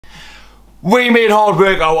We made hard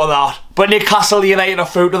work out of that, but Newcastle United are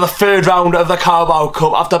through to the third round of the Carabao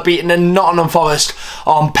Cup after beating the Nottingham Forest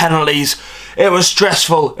on penalties. It was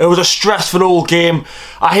stressful. It was a stressful old game.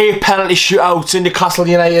 I hate penalty shootouts, and Newcastle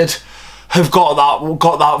United have got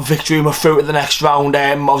that victory and we're through to the next round.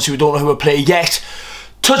 Obviously we don't know who we'll play yet.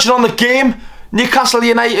 Touching on the game, Newcastle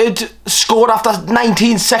United scored after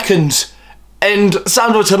 19 seconds and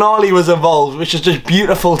Sandro Tonali was involved, which is just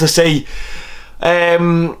beautiful to see.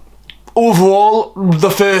 Overall,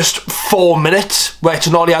 the first 4 minutes where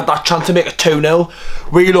Tonali had that chance to make it 2-0,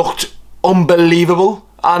 we looked unbelievable,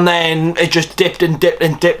 and then it just dipped and dipped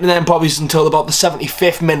and dipped, and then probably until about the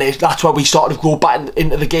 75th minute, that's where we started to go back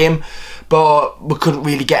into the game, but we couldn't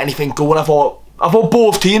really get anything going. I thought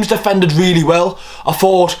both teams defended really well. I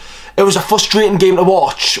thought it was a frustrating game to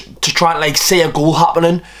watch, to try and like see a goal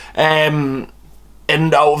happening.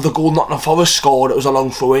 And out of the goal Nottingham Forest scored, it was a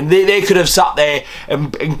long throw in. They could have sat there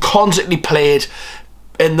and constantly played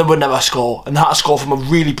and they would never score. And they had to score from a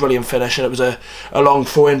really brilliant finish, and it was a long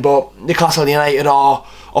throw in. But Newcastle United are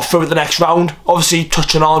through the next round. Obviously,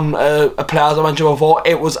 touching on a player as I mentioned before,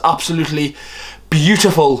 it was absolutely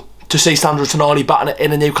beautiful to see Sandro Tonali batting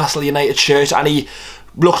in a Newcastle United shirt, and he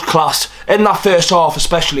looked class. In that first half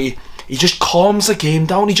especially, he just calms the game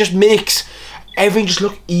down. He just makes everything just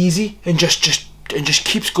look easy and just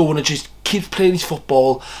keeps going and just keeps playing his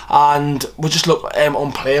football, and we just look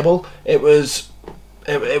unplayable. It was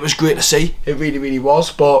great to see. It really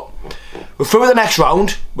was. But we're through the next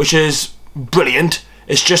round, which is brilliant.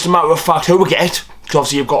 It's just a matter of fact who we get, because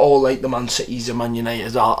obviously you've got all like the Man Cities and Man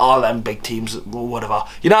United, all them big teams or whatever.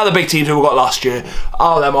 You know, the big teams who we got last year,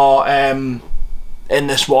 all them are in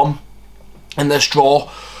this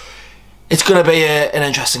draw. It's going to be an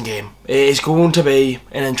interesting game. It is going to be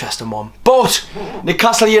an interesting one. But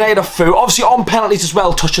Newcastle United are through. Obviously on penalties as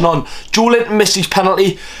well, touching on. Joe Linton missed his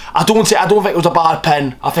penalty. I don't think it was a bad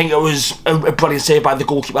pen. I think it was a brilliant save by the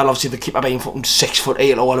goalkeeper. And obviously the keeper being fucking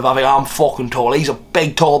 6'8" or whatever. I think I'm fucking tall. He's a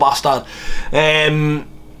big tall bastard.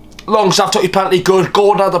 Longstaff took his penalty good.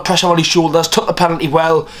 Gordon had the pressure on his shoulders. Took the penalty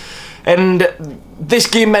well. And this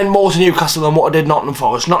game meant more to Newcastle than what it did Nottingham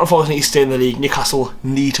Forest. Nottingham Forest need to stay in the league. Newcastle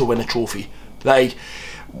need to win a trophy. Like,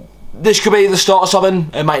 this could be the start of something.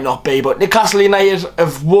 It might not be, but Newcastle United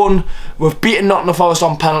have won. We've beaten Nottingham Forest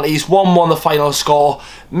on penalties. 1-1 the final score.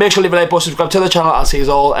 Make sure to leave a like, subscribe to the channel. I'll see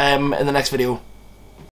you all in the next video.